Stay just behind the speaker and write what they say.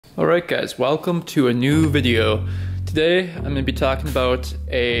Alright guys, welcome to a new video. Today I'm going to be talking about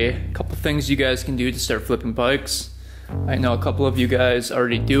a couple things you guys can do to start flipping bikes. I know a couple of you guys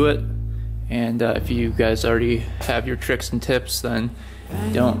already do it, and if you guys already have your tricks and tips, then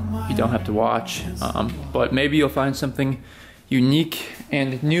you don't have to watch. But maybe you'll find something unique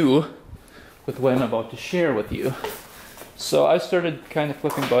and new with what I'm about to share with you. So I started kind of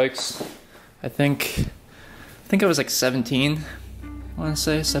flipping bikes, I think I was like 17. I want to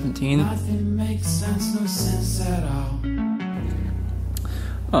say 17. Nothing makes sense, no sense at all.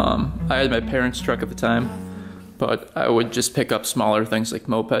 I had my parents' truck at the time, but I would just pick up smaller things like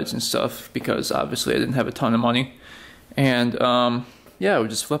mopeds and stuff because obviously I didn't have a ton of money. And yeah, I would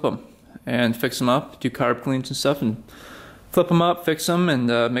just flip them and fix them up, do carb cleans and stuff, and flip them up, fix them,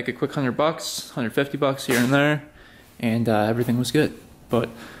 and make a quick $100, $150 here and there, and everything was good. But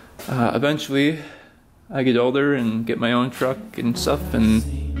eventually I get older and get my own truck and stuff, and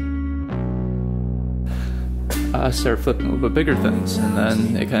I start flipping a little bit bigger things, and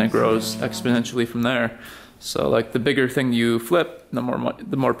then it kind of grows exponentially from there. So like the bigger thing you flip, the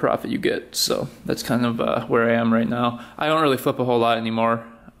more profit you get. So that's kind of where I am right now. I don't really flip a whole lot anymore.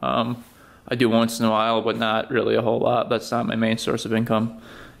 I do once in a while, but not really a whole lot. That's not my main source of income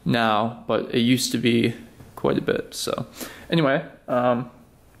now, but it used to be quite a bit. So anyway, so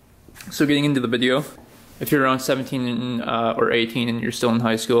getting into the video. If you're around 17 or 18 and you're still in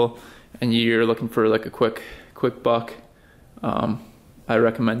high school and you're looking for like a quick buck, I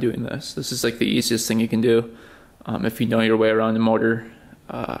recommend doing this. This is like the easiest thing you can do if you know your way around the motor,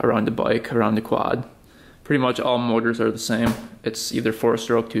 around the bike, around the quad. Pretty much all motors are the same. It's either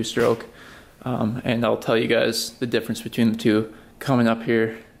 4-stroke, 2-stroke, and I'll tell you guys the difference between the two coming up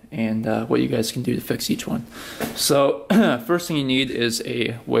here and what you guys can do to fix each one. So first thing you need is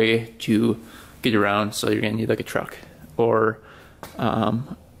a way to get around. So you're gonna need like a truck, or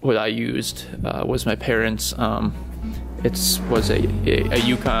what I used was my parents. It was a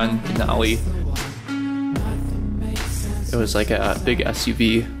Yukon Denali. It was like a big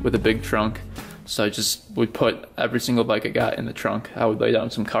SUV with a big trunk. So I just would put every single bike I got in the trunk. I would lay down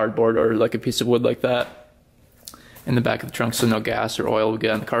some cardboard or like a piece of wood like that in the back of the trunk, so no gas or oil would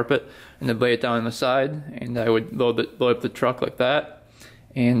get on the carpet, and then lay it down on the side, and I would load up the truck like that,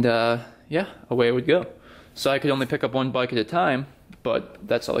 and yeah, away it would go. So I could only pick up one bike at a time, but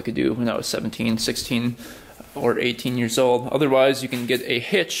that's all I could do when I was 17, 16, or 18 years old. Otherwise, you can get a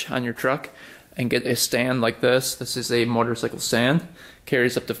hitch on your truck and get a stand like this. This is a motorcycle stand,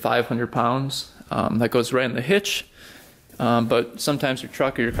 carries up to 500 pounds. That goes right in the hitch, but sometimes your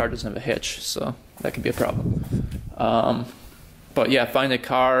truck or your car doesn't have a hitch, so that could be a problem. But yeah, find a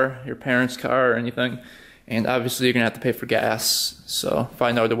car, your parents' car or anything, and obviously you're gonna have to pay for gas. So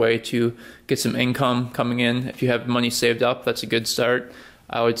find out a way to get some income coming in. If you have money saved up, that's a good start.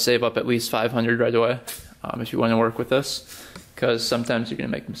 I would save up at least 500 right away if you want to work with this, because sometimes you're gonna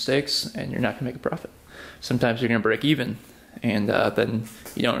make mistakes and you're not gonna make a profit. Sometimes you're gonna break even, and then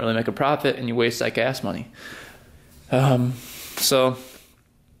you don't really make a profit and you waste that gas money. So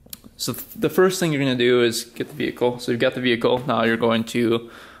the first thing you're going to do is get the vehicle. So you've got the vehicle. Now you're going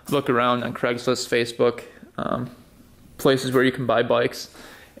to look around on Craigslist, Facebook, places where you can buy bikes.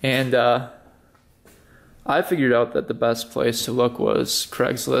 And I figured out that the best place to look was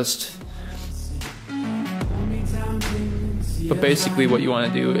Craigslist. But basically what you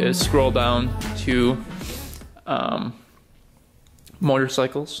want to do is scroll down to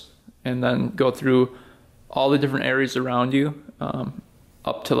motorcycles, and then go through all the different areas around you,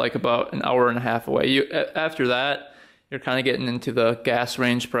 up to like about an hour and a half away. After that, you're kind of getting into the gas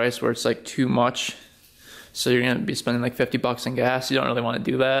range price where it's like too much. So you're going to be spending like $50 on gas. You don't really want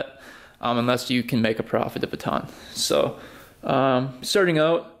to do that unless you can make a profit of a ton. So starting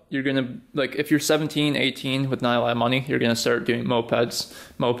out, you're going to, like if you're 17, 18 with not a lot of money, you're going to start doing mopeds.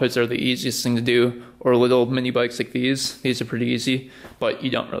 Mopeds are the easiest thing to do, or little mini bikes like these. These are pretty easy, but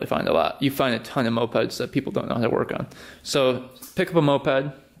you don't really find a lot. You find a ton of mopeds that people don't know how to work on. So pick up a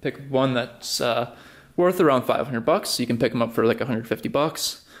moped, pick up one that's worth around $500. You can pick them up for like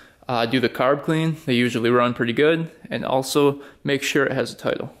 $150. Do the carb clean. They usually run pretty good. And also make sure it has a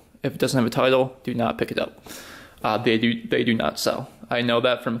title. If it doesn't have a title, do not pick it up. They do not sell. I know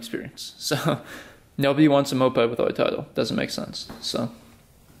that from experience. So nobody wants a moped without a title. Doesn't make sense. So,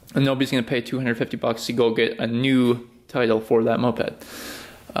 and nobody's gonna pay $250 to go get a new title for that moped.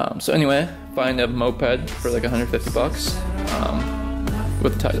 So anyway, find a moped for like $150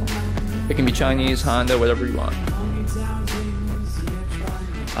 with a title. It can be Chinese, Honda, whatever you want.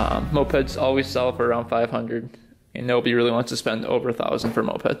 Mopeds always sell for around $500, and nobody really wants to spend over $1,000 for a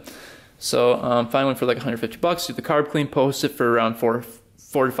moped. So find one for like $150, do the carb clean, post it for around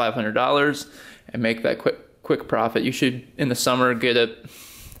 $400 to $500 and make that quick profit. You should, in the summer, get it.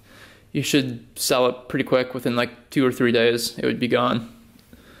 You should sell it pretty quick. Within like 2 or 3 days, it would be gone.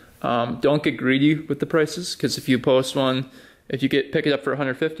 Don't get greedy with the prices, because if you post one, if you pick it up for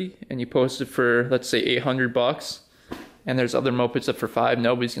 $150 and you post it for, let's say, $800, and there's other mopeds up for $5,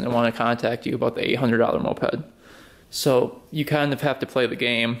 nobody's going to want to contact you about the $800 moped. So you kind of have to play the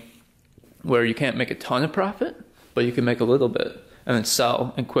game where you can't make a ton of profit, but you can make a little bit and then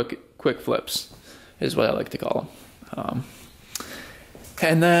sell in quick flips, is what I like to call them.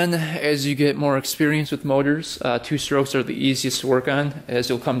 And then as you get more experience with motors, two-strokes are the easiest to work on, as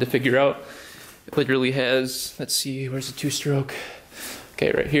you'll come to figure out. It literally has, let's see, where's the two-stroke?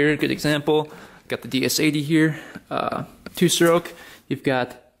 Okay, right here, good example. Got the DS80 here, two-stroke. You've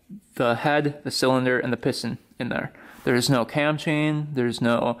got the head, the cylinder, and the piston in there. There's no cam chain, there's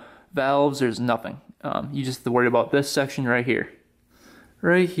no valves, there's nothing. You just have to worry about this section right here.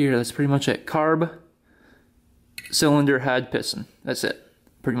 Right here, that's pretty much it. Carb, cylinder, head, piston. That's it,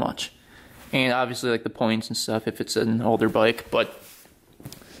 pretty much. And obviously like the points and stuff if it's an older bike. But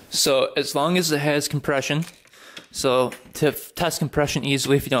so as long as it has compression, so to test compression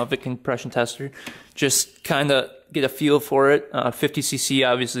easily if you don't have a compression tester, just kind of get a feel for it. 50cc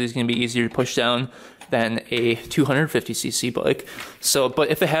obviously is going to be easier to push down than a 250cc bike. So, but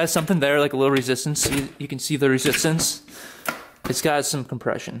if it has something there like a little resistance, you can see the resistance. It's got some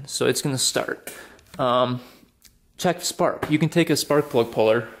compression, so it's going to start. Check the spark. You can take a spark plug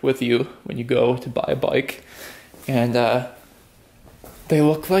puller with you when you go to buy a bike, and they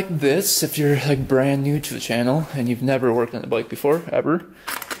look like this if you're like brand new to the channel and you've never worked on a bike before, ever.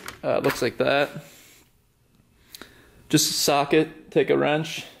 It looks like that. Just a socket, take a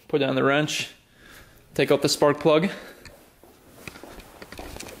wrench, put down the wrench, take out the spark plug,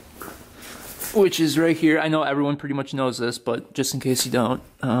 which is right here. I know everyone pretty much knows this, but just in case you don't,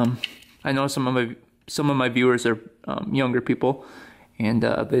 I know some of my viewers are younger people, and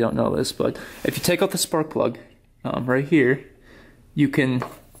they don't know this, but if you take out the spark plug right here, you can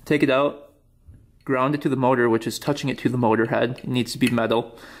take it out, ground it to the motor, which is touching it to the motor head. It needs to be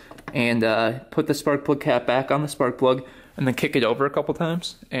metal, and put the spark plug cap back on the spark plug, and then kick it over a couple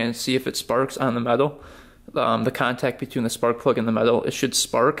times and see if it sparks on the metal. The contact between the spark plug and the metal, it should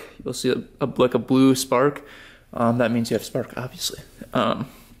spark. You'll see like a blue spark. That means you have spark, obviously.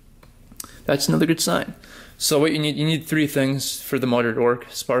 That's another good sign. So what you need 3 things for the motor to work: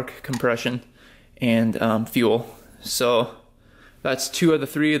 spark, compression, and fuel. So that's 2 of the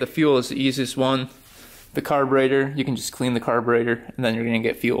 3. The fuel is the easiest one. The carburetor, you can just clean the carburetor and then you're going to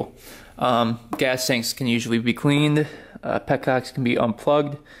get fuel. Gas tanks can usually be cleaned. Petcocks can be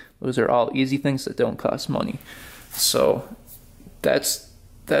unplugged. Those are all easy things that don't cost money. So that's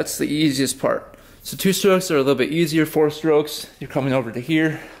the easiest part. So 2-strokes are a little bit easier. 4-strokes, you're coming over to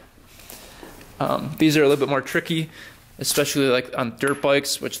here. These are a little bit more tricky, especially like on dirt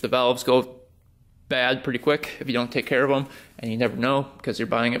bikes, which the valves go bad pretty quick if you don't take care of them, and you never know because you're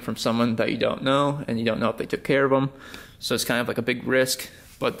buying it from someone that you don't know, and you don't know if they took care of them. So it's kind of like a big risk.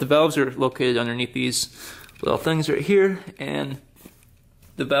 But the valves are located underneath these little things right here, and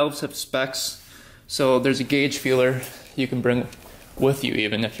the valves have specs. So there's a gauge feeler you can bring with you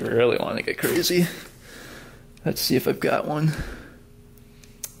even if you really want to get crazy. Let's see if I've got one.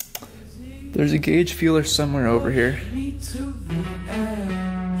 There's a gauge feeler somewhere over here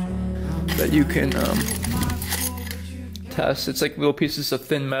that you can test. It's like little pieces of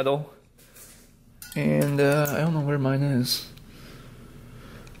thin metal, and I don't know where mine is.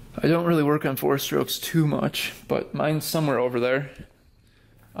 I don't really work on 4-strokes too much, but mine's somewhere over there.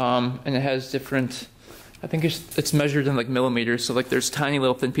 And it has different, I think it's measured in like millimeters, so like there's tiny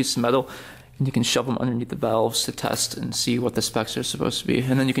little thin pieces of metal, and you can shove them underneath the valves to test and see what the specs are supposed to be,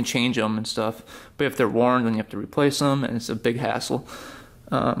 and then you can change them and stuff. But if they're worn, then you have to replace them, and it's a big hassle.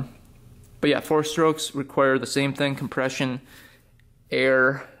 But yeah, 4-strokes require the same thing: compression,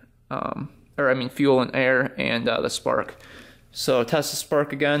 air, fuel and air, and the spark. So test the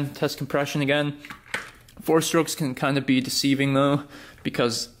spark again, test compression again. 4-strokes can kind of be deceiving though,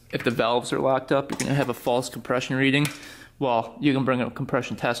 because if the valves are locked up, you're going to have a false compression reading. Well, you can bring a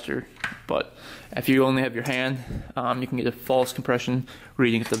compression tester, but if you only have your hand, you can get a false compression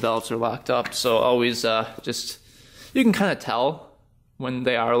reading if the valves are locked up. So always you can kind of tell when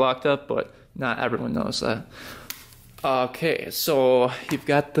they are locked up, but not everyone knows that. Okay, so you've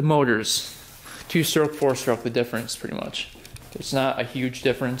got the motors. 2-stroke, 4-stroke, the difference pretty much. There's not a huge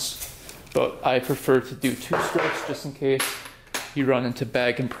difference, but I prefer to do 2-strokes just in case you run into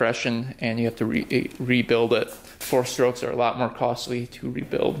bad compression and you have to rebuild it. 4-strokes are a lot more costly to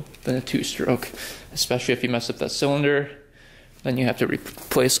rebuild than a 2-stroke, especially if you mess up that cylinder. Then you have to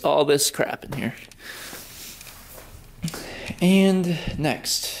replace all this crap in here. And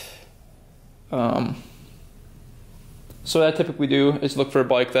next, so what I typically do is look for a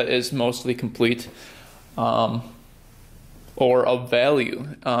bike that is mostly complete, or of value.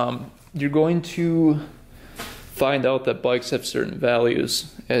 You're going to find out that bikes have certain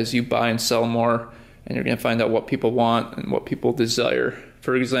values as you buy and sell more, and you're going to find out what people want and what people desire.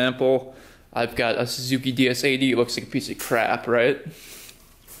 For example, I've got a Suzuki DS80. It looks like a piece of crap, right?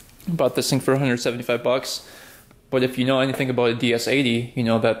 Bought this thing for 175 bucks. But if you know anything about a DS80, you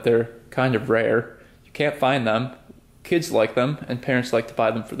know that they're kind of rare. You can't find them. Kids like them, and parents like to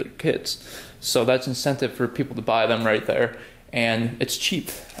buy them for their kids. So that's incentive for people to buy them right there. And it's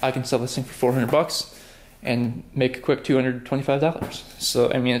cheap. I can sell this thing for 400 bucks and make a quick $225.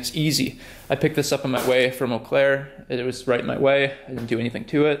 So, I mean, it's easy. I picked this up on my way from Eau Claire. It was right in my way. I didn't do anything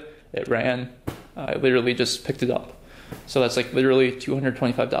to it. It ran. I literally just picked it up. So that's like literally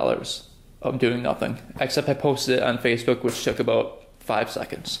 $225 of doing nothing. Except I posted it on Facebook, which took about 5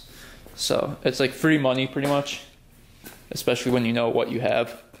 seconds. So it's like free money pretty much, especially when you know what you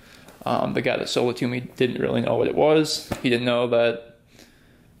have. The guy that sold it to me didn't really know what it was. He didn't know that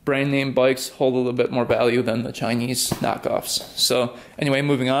brand name bikes hold a little bit more value than the Chinese knockoffs. So anyway,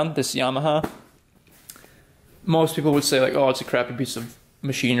 moving on, this Yamaha. Most people would say like, oh, it's a crappy piece of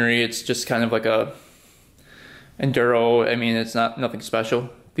machinery. It's just kind of like a enduro. I mean, it's nothing special.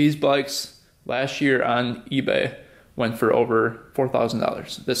 These bikes last year on eBay went for over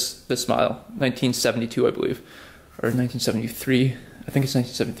 $4,000. This model, 1972, I believe, or 1973. I think it's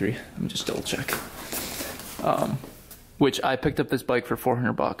 1973. Let me just double check. Which I picked up this bike for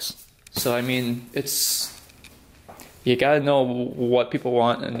 400 bucks. So I mean, you gotta know what people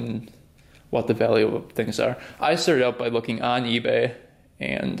want and what the value of things are. I started out by looking on eBay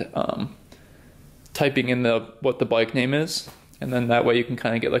and typing in what the bike name is, and then that way you can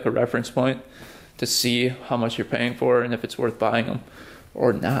kind of get like a reference point to see how much you're paying for and if it's worth buying them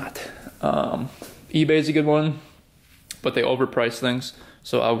or not. eBay is a good one, but they overprice things,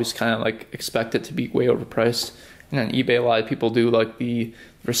 so I always kind of like expect it to be way overpriced. And on eBay, a lot of people do like the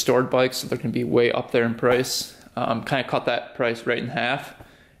restored bikes, so they're going to be way up there in price. Kind of cut that price right in half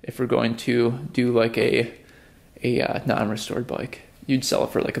if we're going to do like a non-restored bike. You'd sell it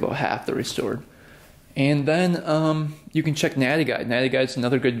for like about half the restored. And then you can check Natty Guide. Natty Guide's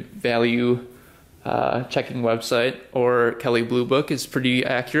another good value checking website, or Kelley Blue Book is pretty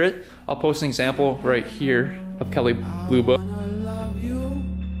accurate. I'll post an example right here of Kelley Blue Book,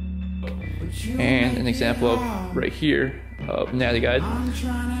 and an example of right here of Natty Guide.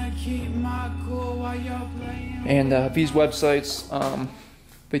 And these websites,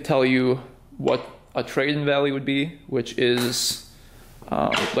 they tell you what a trade-in value would be, which is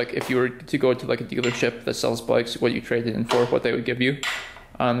like if you were to go to like a dealership that sells bikes, what you traded in for, what they would give you.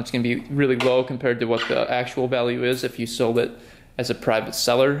 It's going to be really low compared to what the actual value is if you sold it as a private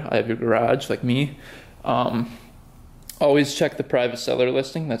seller out of your garage like me. Always check the private seller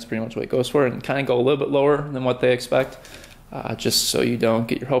listing. That's pretty much what it goes for, and kind of go a little bit lower than what they expect, just so you don't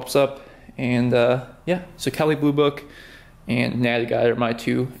get your hopes up. And yeah, so Kelley Blue Book and Natty Guide are my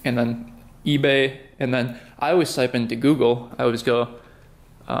two, and then eBay. And then I always type into Google. I always go,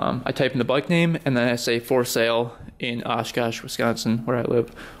 I type in the bike name, and then I say for sale in Oshkosh, Wisconsin, where I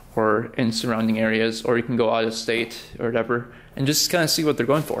live, or in surrounding areas, or you can go out of state or whatever, and just kind of see what they're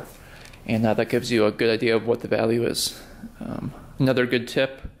going for. And that gives you a good idea of what the value is. Another good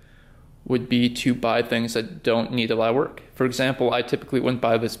tip would be to buy things that don't need a lot of work. For example, I typically wouldn't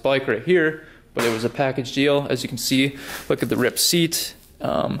buy this bike right here, but it was a package deal. As you can see, look at the ripped seat.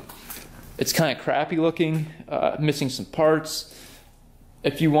 It's kind of crappy looking, missing some parts.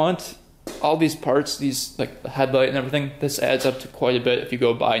 If you want all these parts, these like the headlight and everything, this adds up to quite a bit. If you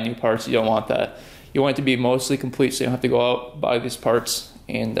go buy new parts, you don't want that. You want it to be mostly complete, so you don't have to go out, buy these parts,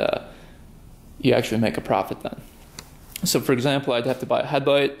 and you actually make a profit then. So for example, I'd have to buy a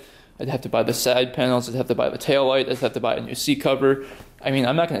headlight, I'd have to buy the side panels, I'd have to buy the tail light, I'd have to buy a new seat cover. I mean,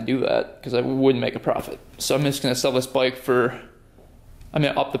 I'm not going to do that because I wouldn't make a profit. So I'm just going to sell this bike for, I'm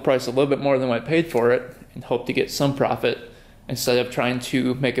going to up the price a little bit more than what I paid for it and hope to get some profit, instead of trying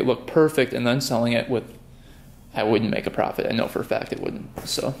to make it look perfect and then selling it with, I wouldn't make a profit. I know for a fact it wouldn't.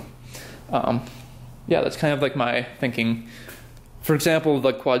 So yeah, that's kind of like my thinking. For example,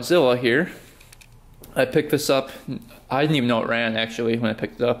 the Quadzilla here, I picked this up. I didn't even know it ran actually when I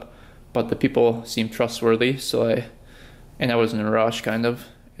picked it up, but the people seemed trustworthy, so I was in a rush kind of,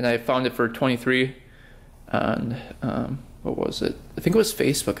 and I found it for 23 on what was it? I think it was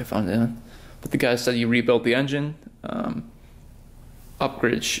Facebook I found it on. But the guy said you rebuilt the engine,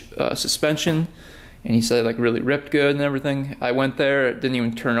 upgraded suspension, and he said it like really ripped good and everything. I went there, it didn't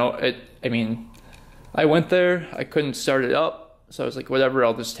even turn out. I went there, I couldn't start it up, so I was like, whatever,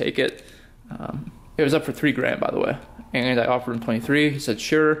 I'll just take it. It was up for $3,000, by the way, and I offered him 23. He said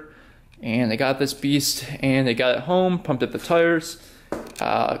sure, and I got this beast, and I got it home, pumped up the tires,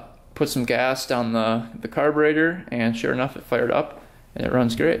 put some gas down the carburetor, and sure enough, it fired up, and it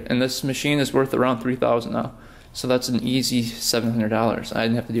runs great. And this machine is worth around $3,000 now, so that's an easy $700. I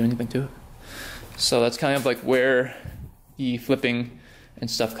didn't have to do anything to it. So that's kind of like where the flipping and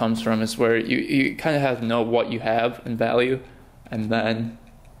stuff comes from, is where you kind of have to know what you have and value, and then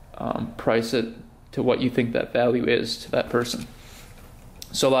price it to what you think that value is to that person.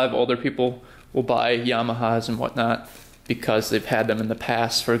 So a lot of older people will buy Yamahas and whatnot because they've had them in the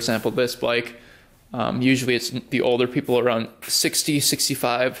past. For example, this bike, usually it's the older people around 60,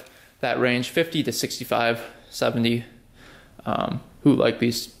 65, that range, 50 to 65, 70, who like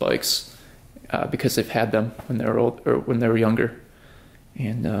these bikes because they've had them when they were old or when they were younger.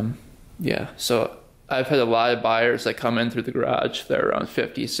 And yeah, so I've had a lot of buyers that come in through the garage that are around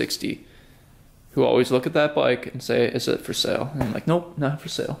 50, 60, who always look at that bike and say, is it for sale? And I'm like, nope, not for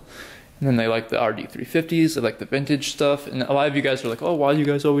sale. And then they like the RD350s, they like the vintage stuff. And a lot of you guys are like, oh, why do you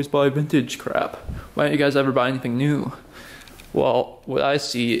guys always buy vintage crap? Why don't you guys ever buy anything new? Well, what I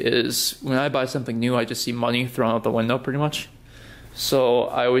see is when I buy something new, I just see money thrown out the window pretty much. So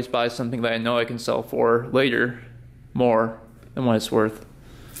I always buy something that I know I can sell for later more than what it's worth.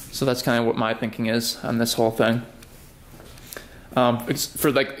 So that's kind of what my thinking is on this whole thing.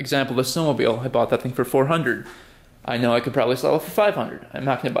 For like example, the snowmobile, I bought that thing for $400. I know I could probably sell it for $500. I'm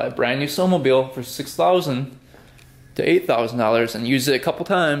not going to buy a brand new snowmobile for $6,000 to $8,000 and use it a couple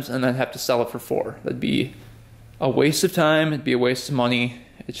times and then have to sell it for $4,000. That'd be a waste of time. It'd be a waste of money.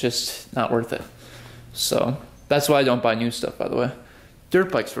 It's just not worth it. So that's why I don't buy new stuff, by the way.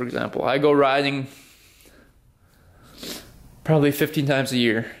 Dirt bikes, for example, I go riding probably 15 times a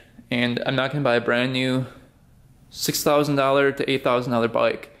year, and I'm not going to buy a brand new $6,000 to $8,000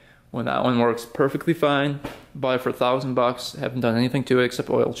 bike when that one works perfectly fine. Buy it for $1,000. Haven't done anything to it except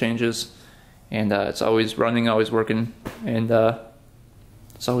oil changes, and it's always running, always working, and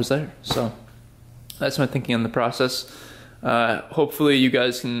it's always there. So that's my thinking on the process. Hopefully you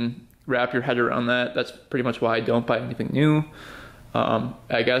guys can wrap your head around that. That's pretty much why I don't buy anything new.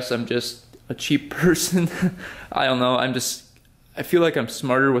 I guess I'm just a cheap person. I don't know. I feel like I'm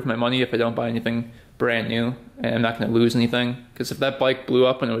smarter with my money if I don't buy anything brand new, and I'm not going to lose anything. Because if that bike blew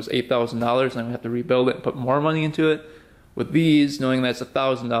up and it was $8,000, I would have to rebuild it and put more money into it. With these, knowing that's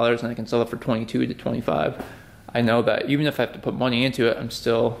 $1,000 and I can sell it for $22,000 to $25,000, I know that even if I have to put money into it, I'm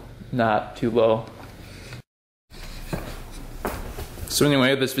still not too low. So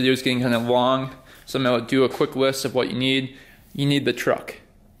anyway, this video is getting kind of long, so I'm going to do a quick list of what you need. You need the truck.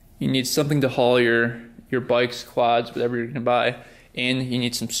 You need something to haul your bikes, quads, whatever you're going to buy in. You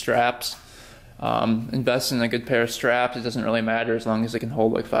need some straps. Invest in a good pair of straps. It doesn't really matter as long as it can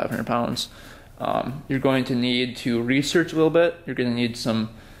hold like 500 pounds. You're going to need to research a little bit. You're going to need some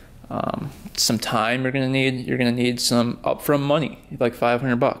time. You're going to need some upfront money, like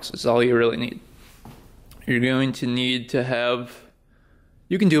 $500. That's all you really need. You're going to need to have.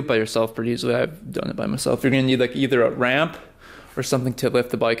 You can do it by yourself pretty easily. I've done it by myself. You're going to need like either a ramp or something to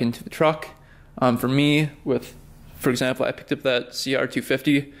lift the bike into the truck. For me, for example, I picked up that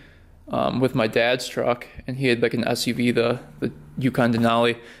CR250 with my dad's truck, and he had like an SUV, the Yukon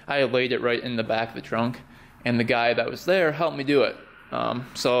Denali. I laid it right in the back of the trunk, and the guy that was there helped me do it.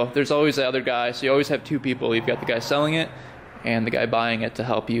 So there's always the other guy. So you always have two people. You've got the guy selling it and the guy buying it to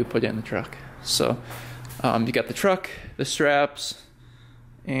help you put it in the truck. So you got the truck, the straps,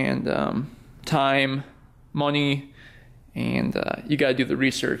 and time, money, and you got to do the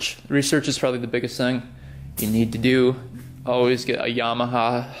research. Research is probably the biggest thing you need to do. Always get a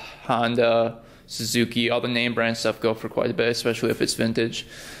Yamaha, Honda, Suzuki, all the name brand stuff go for quite a bit, especially if it's vintage.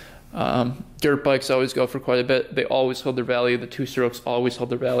 Dirt bikes always go for quite a bit. They always hold their value. The two-strokes always hold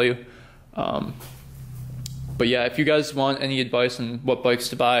their value. But yeah, if you guys want any advice on what bikes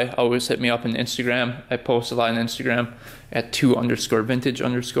to buy, always hit me up on Instagram. I post a lot on Instagram at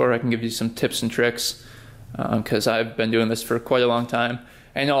 2_vintage_. I can give you some tips and tricks because I've been doing this for quite a long time.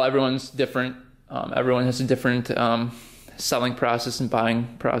 I know everyone's different. Everyone has a different selling process and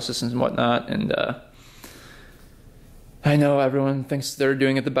buying process and whatnot. And I know everyone thinks they're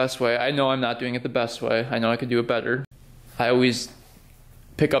doing it the best way. I know I'm not doing it the best way. I know I could do it better. I always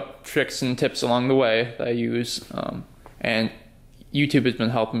pick up tricks and tips along the way that I use, and YouTube has been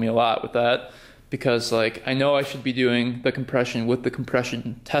helping me a lot with that, because like I know I should be doing the compression with the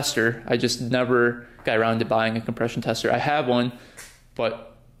compression tester. I just never got around to buying a compression tester. I have one,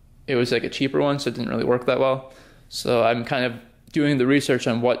 but it was like a cheaper one, so it didn't really work that well. So I'm kind of doing the research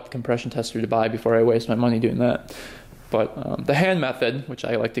on what compression tester to buy before I waste my money doing that. But the hand method, which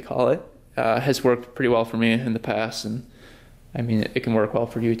I like to call it, has worked pretty well for me in the past, and I mean it can work well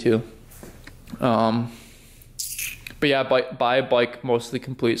for you too. But yeah, buy a bike mostly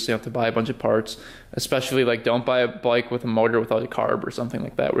complete, so you have to buy a bunch of parts. Especially like don't buy a bike with a motor without a carb or something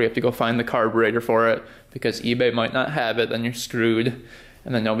like that, where you have to go find the carburetor for it because eBay might not have it, then you're screwed,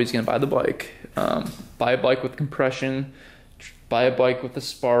 and then nobody's gonna buy the bike. Buy a bike with compression, buy a bike with a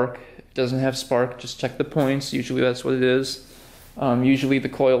spark. If it doesn't have spark, just check the points. Usually that's what it is. Usually the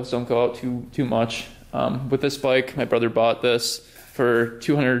coils don't go out too much. With this bike, my brother bought this for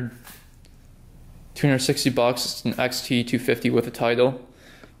 $260. It's an XT 250 with a title.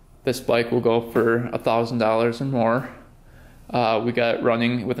 This bike will go for $1,000 and more. We got it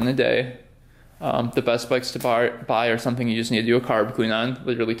running within a day. The best bikes to buy are something you just need to do a carb clean on.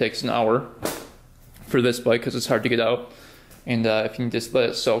 Literally takes an hour for this bike because it's hard to get out. And if you can just let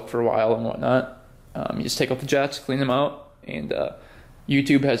it soak for a while and whatnot, you just take out the jets, clean them out. And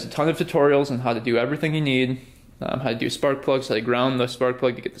YouTube has a ton of tutorials on how to do everything you need. How to do spark plugs, how to ground the spark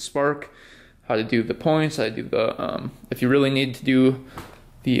plug to get the spark, how to do the points, how to do the, if you really need to do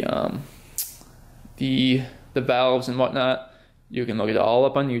the valves and whatnot, you can look it all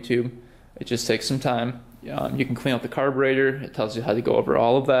up on YouTube. It just takes some time. You can clean out the carburetor. It tells you how to go over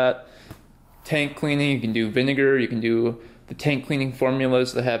all of that. Tank cleaning, you can do vinegar, you can do the tank cleaning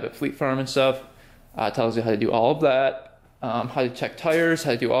formulas they have at Fleet Farm and stuff. It tells you how to do all of that. How to check tires,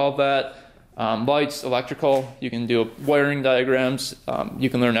 how to do all of that. Lights, electrical, you can do wiring diagrams. You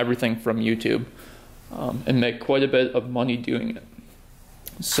can learn everything from YouTube and make quite a bit of money doing it.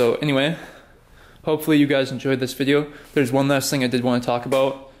 So anyway, hopefully you guys enjoyed this video. There's one last thing I did want to talk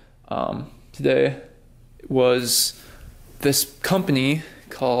about today. Was this company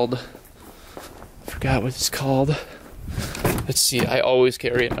called, I forgot what it's called. Let's see, I always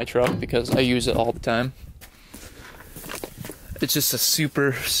carry it in my truck because I use it all the time. It's just a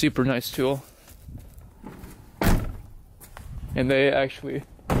super, super nice tool. And they actually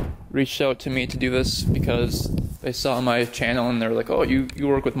reached out to me to do this because they saw my channel and they're like, oh, you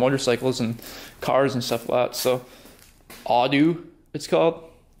work with motorcycles and cars and stuff like that. So Audoo, it's called.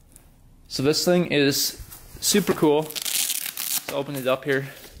 So this thing is super cool. Let's open it up here.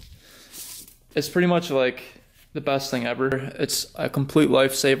 It's pretty much like the best thing ever. It's a complete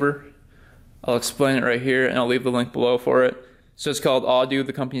lifesaver. I'll explain it right here and I'll leave the link below for it. So it's called Audoo.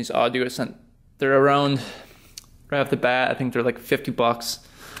 The company's Audoo. They're around, right off the bat, I think they're like $50.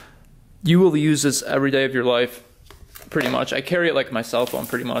 You will use this every day of your life, pretty much. I carry it like my cell phone,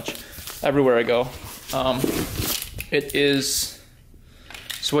 pretty much, everywhere I go. It is,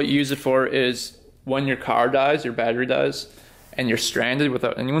 so what you use it for is when your car dies, your battery dies, and you're stranded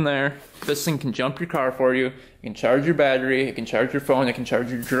without anyone there, this thing can jump your car for you. You can charge your battery, it can charge your phone, it can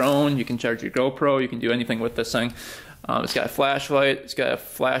charge your drone, you can charge your GoPro, you can do anything with this thing. It's got a flashlight, it's got a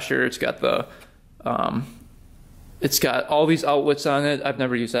flasher, it's got the, it's got all these outlets on it. I've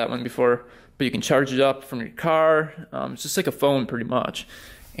never used that one before, but you can charge it up from your car. It's just like a phone pretty much.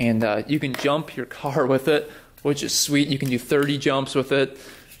 And you can jump your car with it, which is sweet. You can do 30 jumps with it.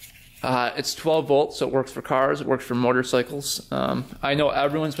 It's 12 volts, so it works for cars, it works for motorcycles. I know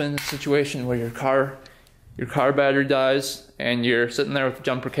everyone's been in a situation where your car battery dies and you're sitting there with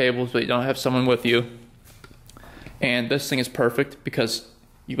jumper cables, but you don't have someone with you. And this thing is perfect because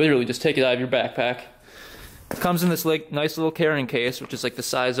you literally just take it out of your backpack. It comes in this like nice little carrying case, which is like the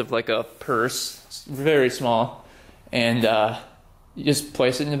size of like a purse. It's very small. And you just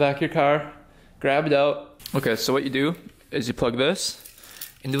place it in the back of your car, grab it out. Okay, so what you do is you plug this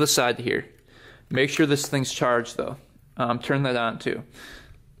into the side here. Make sure this thing's charged though. Turn that on too.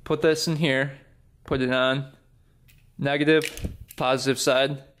 Put this in here, put it on negative, positive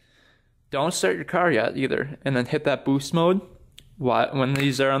side. Don't start your car yet either, and then hit that boost mode when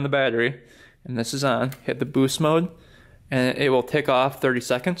these are on the battery, and this is on. Hit the boost mode, and it will tick off 30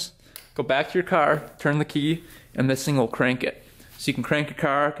 seconds. Go back to your car, turn the key, and this thing will crank it. So you can crank your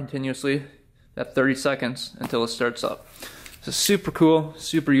car continuously at 30 seconds until it starts up. So super cool,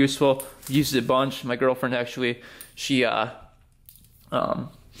 super useful. I've used it a bunch. My girlfriend actually, she, you know,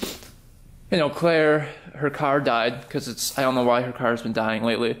 Claire, her car died because I don't know why her car's been dying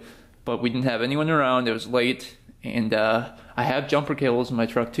lately. But we didn't have anyone around, it was late, and I have jumper cables in my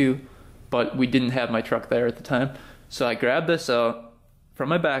truck too, but we didn't have my truck there at the time. So I grabbed this out from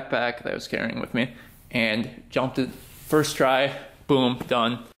my backpack that I was carrying with me, and jumped it, first try, boom,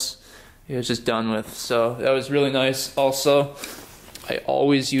 done. It was just done with, so that was really nice. Also, I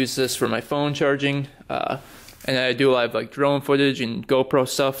always use this for my phone charging, and And I do a lot of like drone footage and GoPro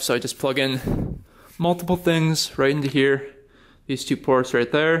stuff, so I just plug in multiple things right into here. These two ports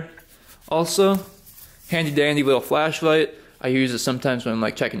right there. Also, handy dandy little flashlight. I use it sometimes when I'm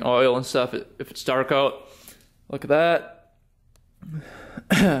like checking oil and stuff if it's dark out. Look at that.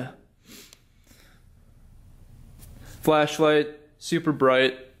 Flashlight, super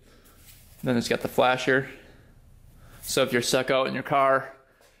bright. Then it's got the flasher. So if you're stuck out in your car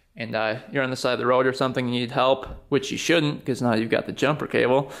and you're on the side of the road or something, you need help, which you shouldn't because now you've got the jumper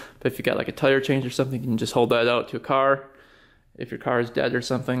cable. But if you got like a tire change or something, you can just hold that out to a car if your car is dead or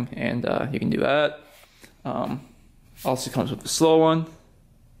something, and you can do that. Also comes with the slow one.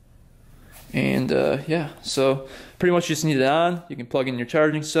 And yeah, so pretty much you just need it on. You can plug in your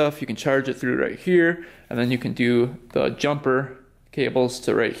charging stuff. You can charge it through right here, and then you can do the jumper cables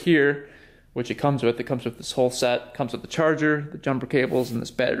to right here, which it comes with. It comes with this whole set. It comes with the charger, the jumper cables, and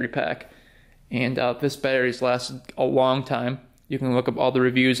this battery pack. And this battery's lasted a long time. You can look up all the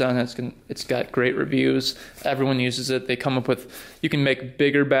reviews on it. It's got great reviews. Everyone uses it. They come up with, you can make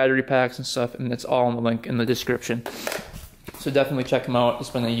bigger battery packs and stuff, and it's all in the link in the description. So definitely check them out. It's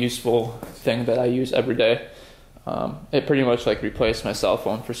been a useful thing that I use every day. It pretty much like replaced my cell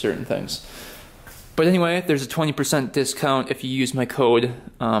phone for certain things. But anyway, there's a 20% discount if you use my code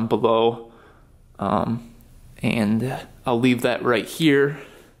below. And I'll leave that right here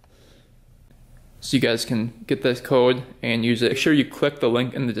so you guys can get this code and use it. Make sure you click the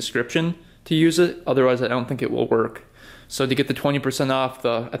link in the description to use it. Otherwise, I don't think it will work. So to get the 20% off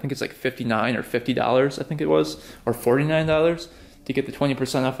I think it's like $59 or $50, I think it was, or $49, to get the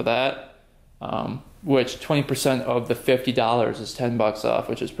 20% off of that, which 20% of the $50 is $10 off,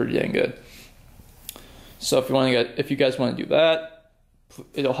 which is pretty dang good. So if you guys want to do that,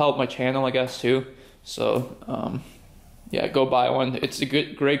 it'll help my channel, I guess, too. So yeah, go buy one. It's a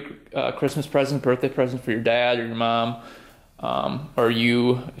great Christmas present, birthday present for your dad or your mom. Or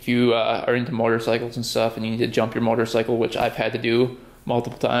if you are into motorcycles and stuff and you need to jump your motorcycle, which I've had to do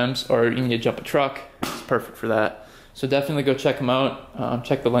multiple times, or you need to jump a truck, it's perfect for that. So definitely go check them out.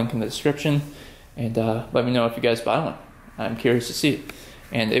 Check the link in the description, and let me know if you guys buy one. I'm curious to see it,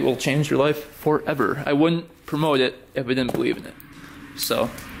 and it will change your life forever. I wouldn't promote it if I didn't believe in it. So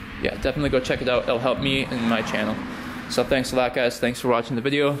yeah, definitely go check it out. It'll help me and my channel. So thanks a lot, guys. Thanks for watching the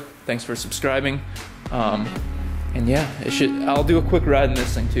video. Thanks for subscribing. And yeah, I'll do a quick ride in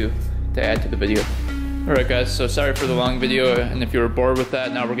this thing too to add to the video. Alright guys, so sorry for the long video, and if you were bored with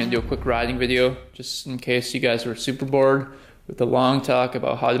that, now we're going to do a quick riding video, just in case you guys were super bored with the long talk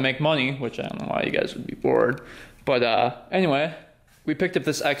about how to make money, which I don't know why you guys would be bored. But anyway, we picked up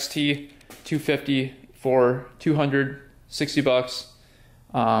this XT 250 for $260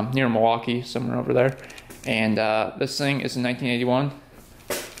 near Milwaukee, somewhere over there. And this thing is a 1981.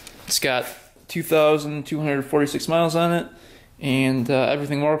 It's got 2,246 miles on it, and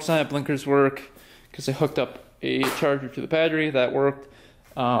everything works on it. Blinkers work because I hooked up a charger to the battery. That worked.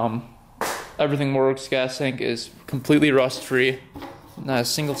 Everything works. Gas tank is completely rust free. Not a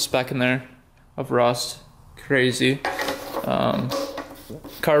single speck in there of rust. Crazy.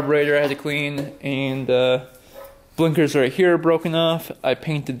 Carburetor I had to clean, and blinkers right here are broken off. I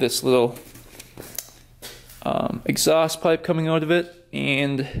painted this little exhaust pipe coming out of it,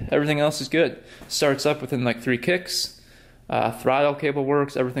 and everything else is good. Starts up within like 3 kicks. Throttle cable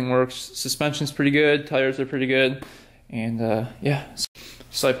works, everything works. Suspension's pretty good, tires are pretty good, and yeah.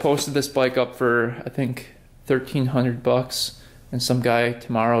 So I posted this bike up for I think $1,300, and some guy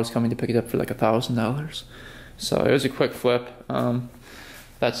tomorrow is coming to pick it up for like $1,000. So it was a quick flip.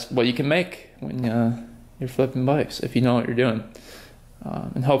 That's what you can make when you're flipping bikes, if you know what you're doing.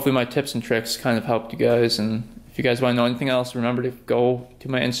 And hopefully my tips and tricks kind of helped you guys. And if you guys want to know anything else, remember to go to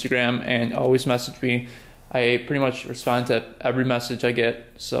my Instagram and always message me. I pretty much respond to every message I get.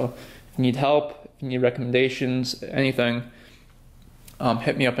 So if you need help, if you need recommendations, anything,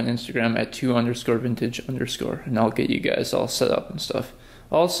 hit me up on Instagram at 2_vintage_, and I'll get you guys all set up and stuff.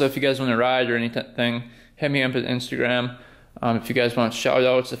 Also, if you guys want to ride or anything, hit me up on Instagram. If you guys want shout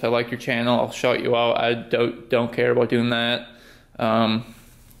outs, if I like your channel, I'll shout you out. I don't care about doing that.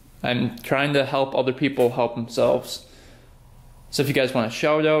 I'm trying to help other people help themselves. So if you guys want a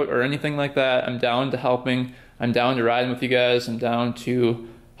shout out or anything like that, I'm down to helping. I'm down to riding with you guys. I'm down to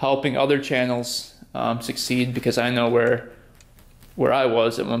helping other channels succeed, because I know where I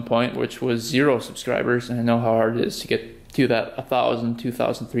was at one point, which was 0 subscribers, and I know how hard it is to get to that 1,000,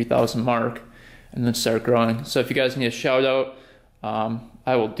 2,000, 3,000 mark and then start growing. So if you guys need a shout out,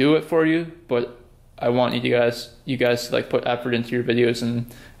 I will do it for you, but I want you guys to like put effort into your videos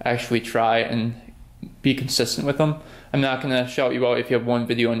and actually try and be consistent with them. I'm not gonna shout you out if you have 1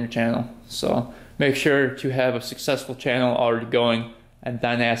 video on your channel. So make sure to have a successful channel already going, and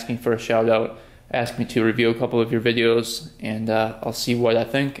then ask me for a shout out. Ask me to review a couple of your videos, and I'll see what I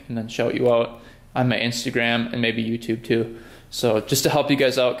think and then shout you out on my Instagram and maybe YouTube too. So just to help you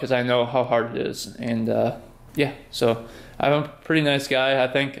guys out, because I know how hard it is. And yeah, so I'm a pretty nice guy, I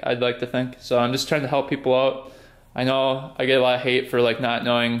think. I'd like to think. So I'm just trying to help people out. I know I get a lot of hate for like not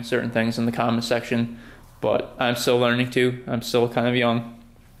knowing certain things in the comment section, but I'm still learning too. I'm still kind of young,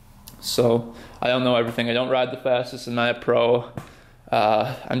 so I don't know everything. I don't ride the fastest. I'm not a pro.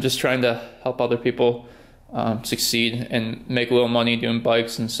 I'm just trying to help other people succeed and make a little money doing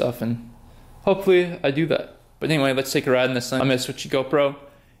bikes and stuff, and hopefully I do that. But anyway, let's take a ride in this thing. I'm gonna switch to GoPro,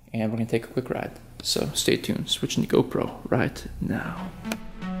 and we're gonna take a quick ride. So stay tuned. Switching to GoPro right now.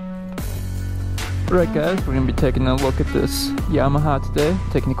 Alright guys, we're gonna be taking a look at this Yamaha today.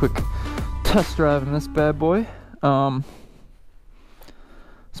 Taking a quick test drive in this bad boy.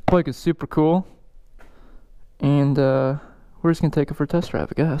 This bike is super cool, and we're just gonna take it for a test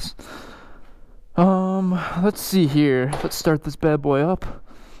drive, I guess. Let's see here. Let's start this bad boy up.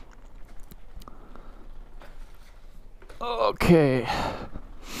 Okay.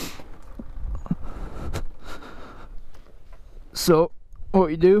 So, what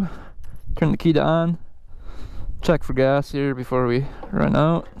you do, turn the key to on, check for gas here before we run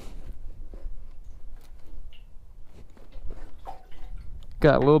out.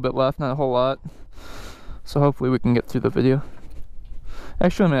 Got a little bit left, not a whole lot. So hopefully we can get through the video.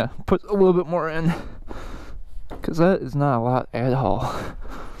 Actually, I'm gonna put a little bit more in, because that is not a lot at all.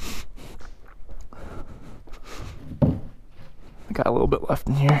 I got a little bit left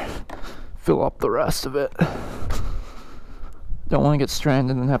in here. Fill up the rest of it. Don't want to get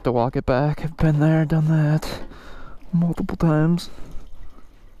stranded and have to walk it back. I've been there, done that multiple times.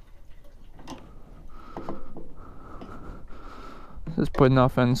 Just put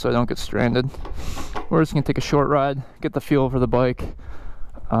enough in so I don't get stranded. We're just gonna take a short ride, get the feel for the bike,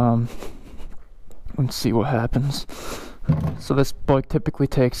 and see what happens. So this bike typically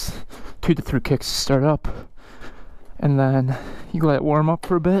takes 2 to 3 kicks to start up, and then you let it warm up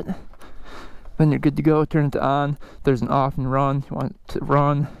for a bit. Then you're good to go. Turn it to on. There's an off and run. You want it to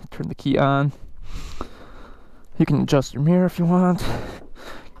run, turn the key on. You can adjust your mirror if you want.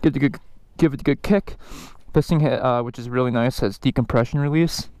 Give it a good kick. This thing, which is really nice, has decompression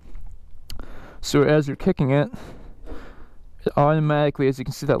release. So as you're kicking it, it automatically, as you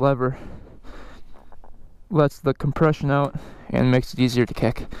can see that lever, lets the compression out and makes it easier to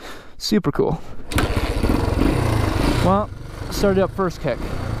kick. Super cool. Well, started up first kick,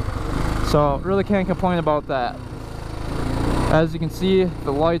 so really can't complain about that. As you can see,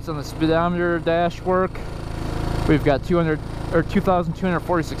 the lights on the speedometer dash work. We've got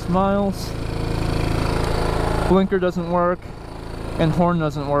 2,246 miles. Blinker doesn't work, and horn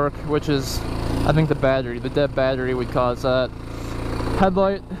doesn't work, which is, I think, the battery. The dead battery would cause that.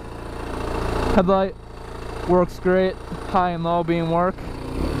 Headlight works great. High and low beam work.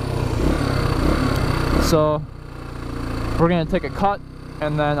 So we're gonna take a cut,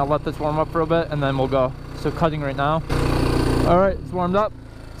 and then I'll let this warm up for a bit, and then we'll go. So cutting right now. All right, it's warmed up.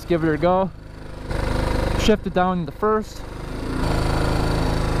 Let's give it a go. Shift it down into first.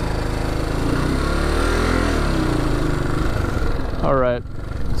 Alright,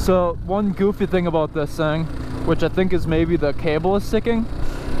 so one goofy thing about this thing, which I think is maybe the cable is sticking,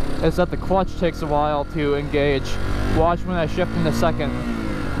 is that the clutch takes a while to engage. Watch when I shift into second.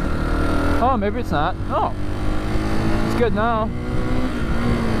 Oh, maybe it's not. Oh, it's good now.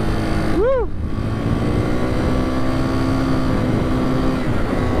 Woo!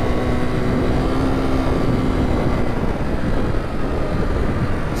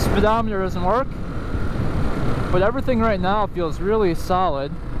 Speedometer doesn't work, but everything right now feels really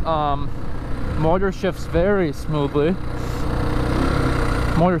solid. Motor shifts very smoothly.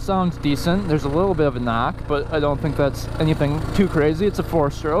 Motor sounds decent. There's a little bit of a knock, but I don't think that's anything too crazy. It's a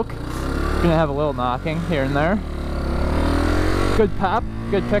 4-stroke. Gonna have a little knocking here and there. Good pop,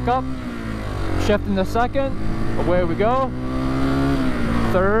 good pickup. Shift into second. Away we go.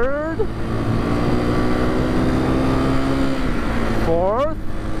 Third. Fourth.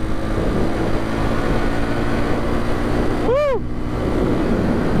 Woo!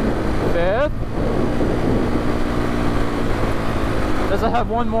 Fifth. Does it have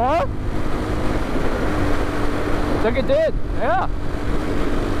one more? I think it did, yeah.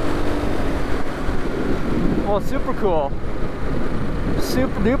 Well, super cool.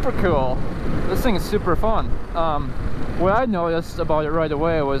 Super duper cool. This thing is super fun. What I noticed about it right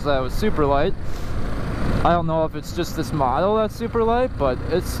away was that it was super light. I don't know if it's just this model that's super light, but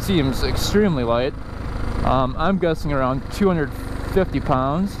it seems extremely light. I'm guessing around 200 250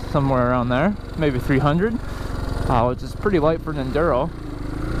 pounds, somewhere around there, maybe 300, which is pretty light for an enduro.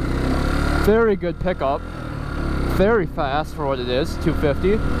 Very good pickup, very fast for what it is,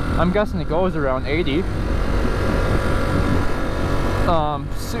 250. I'm guessing it goes around 80.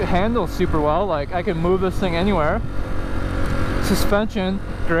 Handles super well, like I can move this thing anywhere. Suspension,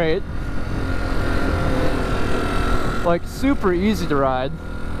 great. Like super easy to ride.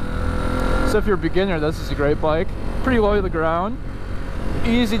 So if you're a beginner, this is a great bike. Pretty low to the ground,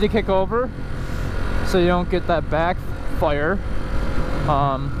 easy to kick over, so you don't get that backfire.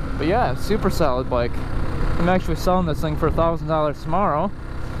 But yeah, super solid bike. I'm actually selling this thing for $1,000 tomorrow,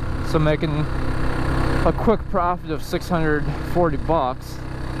 so making a quick profit of 640 bucks,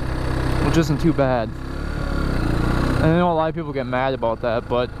 which isn't too bad. And I know a lot of people get mad about that,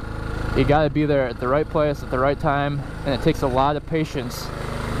 but you gotta be there at the right place at the right time, and it takes a lot of patience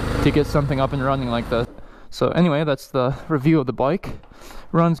to get something up and running like this. So anyway, that's the review of the bike.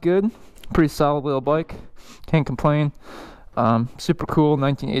 Runs good, pretty solid little bike, can't complain. Super cool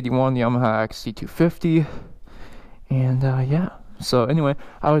 1981 Yamaha XC250. And yeah, so anyway,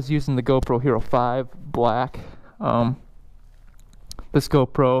 I was using the GoPro Hero 5 Black. This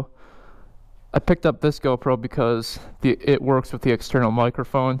GoPro, I picked up this GoPro because it works with the external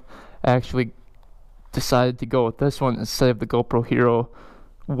microphone. I actually decided to go with this one instead of the GoPro Hero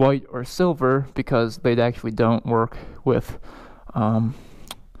White or Silver because they actually don't work with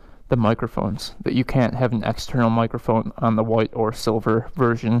the microphones. That you can't have an external microphone on the White or Silver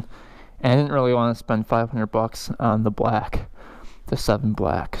version. And I didn't really want to spend 500 bucks on the black, the 7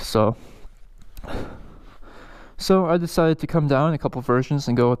 Black. So I decided to come down a couple versions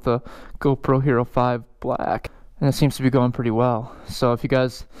and go with the GoPro Hero 5 Black. And it seems to be going pretty well. So if you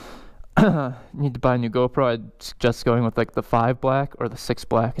guys need to buy a new GoPro, I'd suggest going with like the 5 Black or the 6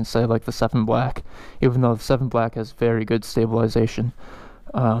 Black instead of like the 7 Black, even though the 7 Black has very good stabilization.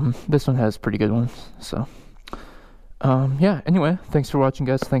 This one has pretty good ones. So yeah, anyway, thanks for watching,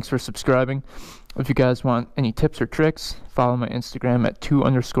 guys. Thanks for subscribing. If you guys want any tips or tricks, follow my Instagram at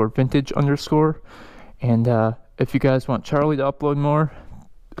 2_vintage_. And if you guys want Charlie to upload more,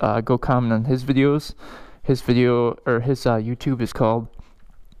 go comment on his videos. His YouTube is called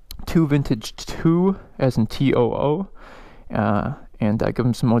 2vintage2, as in TOO. And I give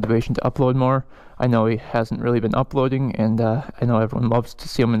him some motivation to upload more. I know he hasn't really been uploading, and I know everyone loves to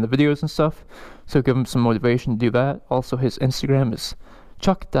see him in the videos and stuff, so give him some motivation to do that. Also, his Instagram is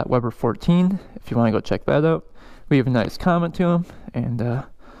chuck.weber14, if you want to go check that out. Leave a nice comment to him, and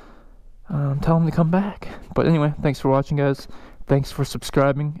tell him to come back. But anyway, thanks for watching, guys. Thanks for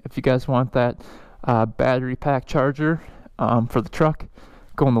subscribing. If you guys want that battery pack charger for the truck,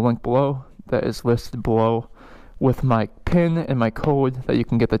 go in the link below. That is listed below with my pin and my code that you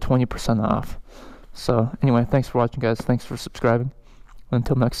can get the 20% off. So anyway, thanks for watching, guys. Thanks for subscribing.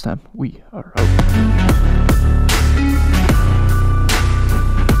 Until next time, we are out.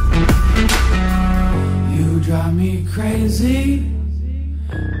 You drive me crazy,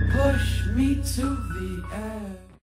 push me to the